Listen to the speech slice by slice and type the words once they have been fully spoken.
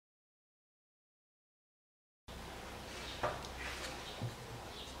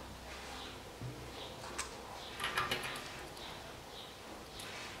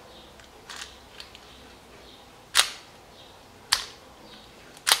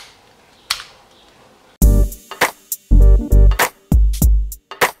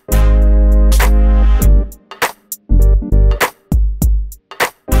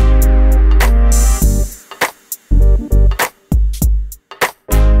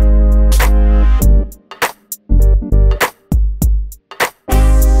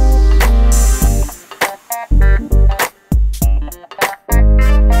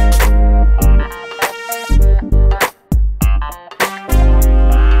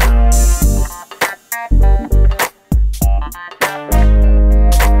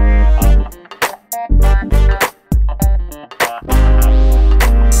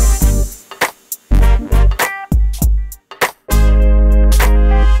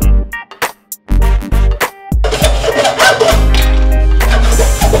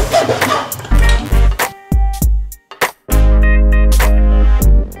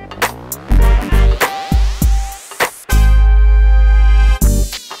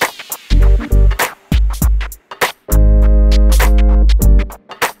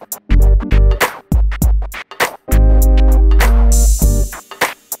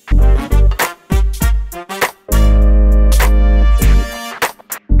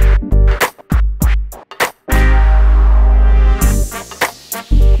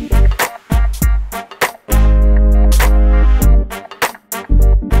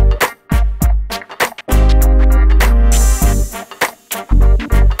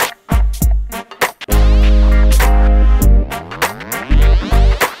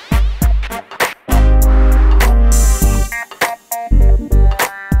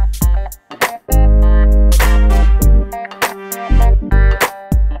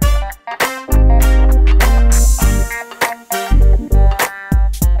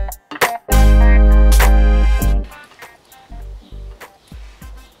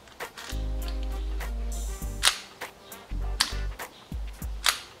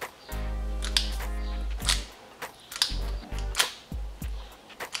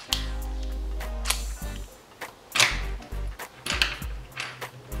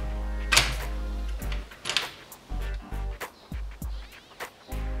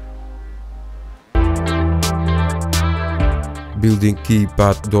building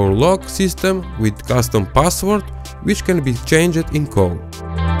keypad door lock system with custom password, which can be changed in code.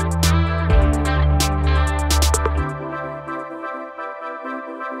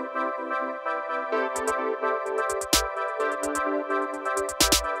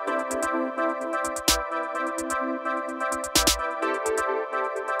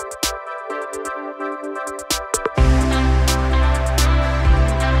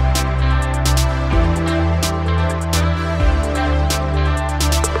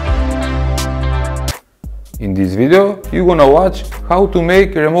 In this video, you're gonna watch how to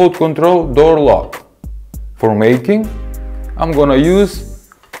make a remote control door lock. For making, I'm gonna use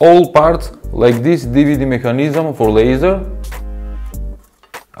all parts like this DVD mechanism for laser,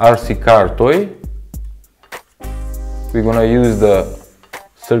 RC car toy. We're gonna use the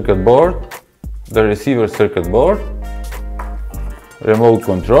circuit board, the receiver circuit board, remote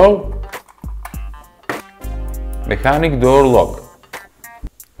control, mechanic door lock.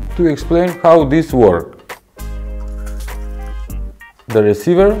 To explain how this works, the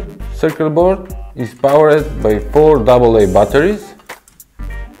receiver circuit board is powered by 4 AA batteries,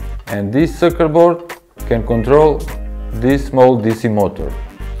 and this circuit board can control this small DC motor.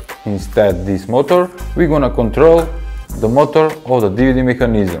 Instead, this motor, we're gonna control the motor of the DVD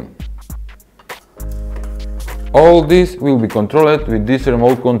mechanism. All this will be controlled with this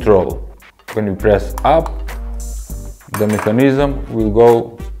remote control. When we press up, the mechanism will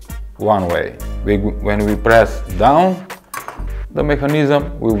go one way. When we press down, the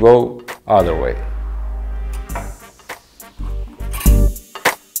mechanism will go other way.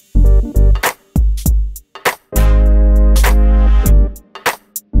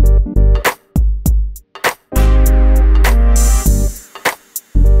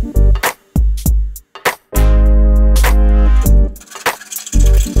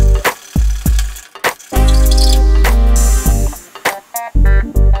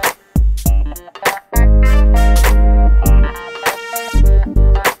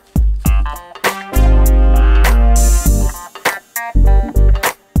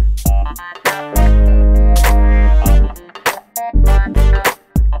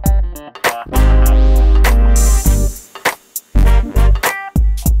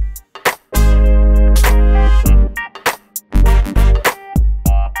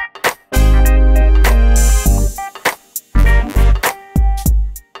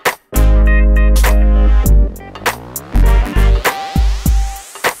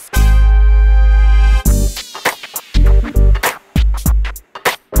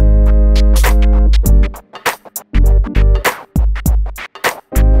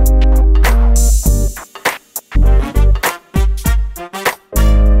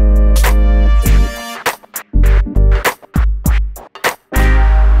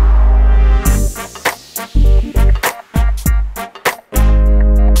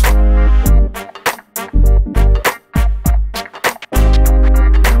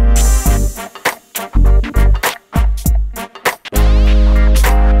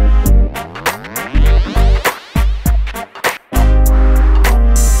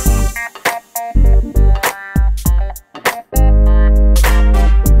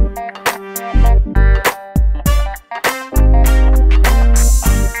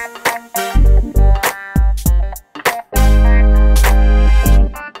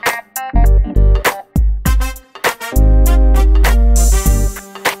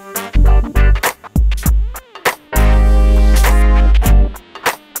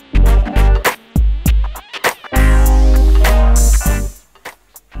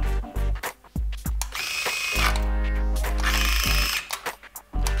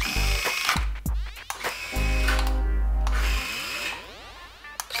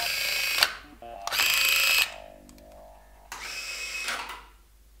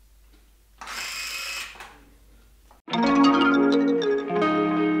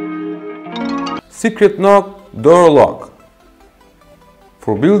 Secret knock door lock.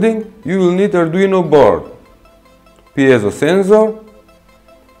 For building, you will need Arduino board, piezo sensor,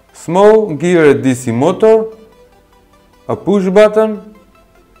 small geared DC motor, a push button,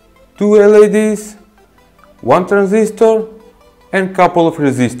 2 LEDs, 1 transistor and couple of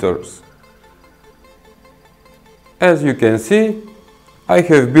resistors. As you can see, I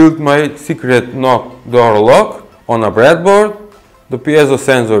have built my secret knock door lock on a breadboard. The piezo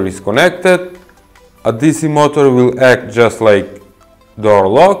sensor is connected, a DC motor will act just like door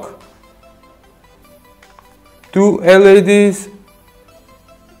lock, 2 LEDs,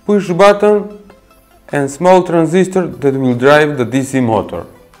 push button and small transistor that will drive the DC motor.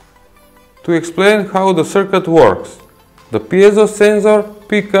 To explain how the circuit works, the piezo sensor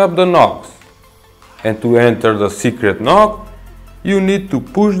picks up the knocks, and to enter the secret knock, You need to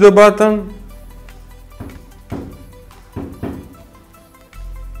push the button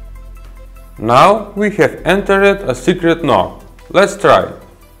Now we have entered a secret knock. Let's try it.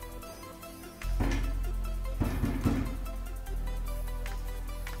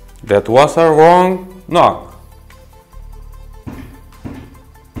 That was a wrong knock.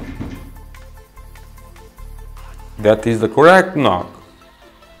 That is the correct knock.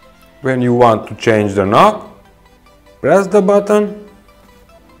 When you want to change the knock, press the button.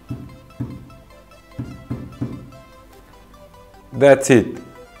 That's it.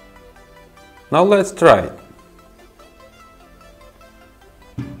 Now let's try it.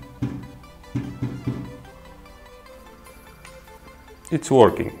 It's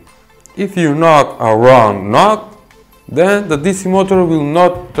working. If you knock a wrong knock, then the DC motor will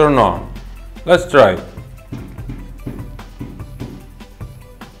not turn on. Let's try it.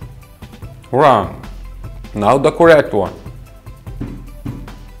 Wrong. Now the correct one.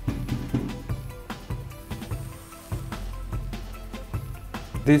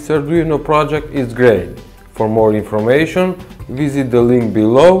 This Arduino project is great. For more information, visit the link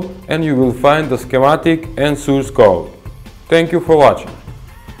below and you will find the schematic and source code. Thank you for watching.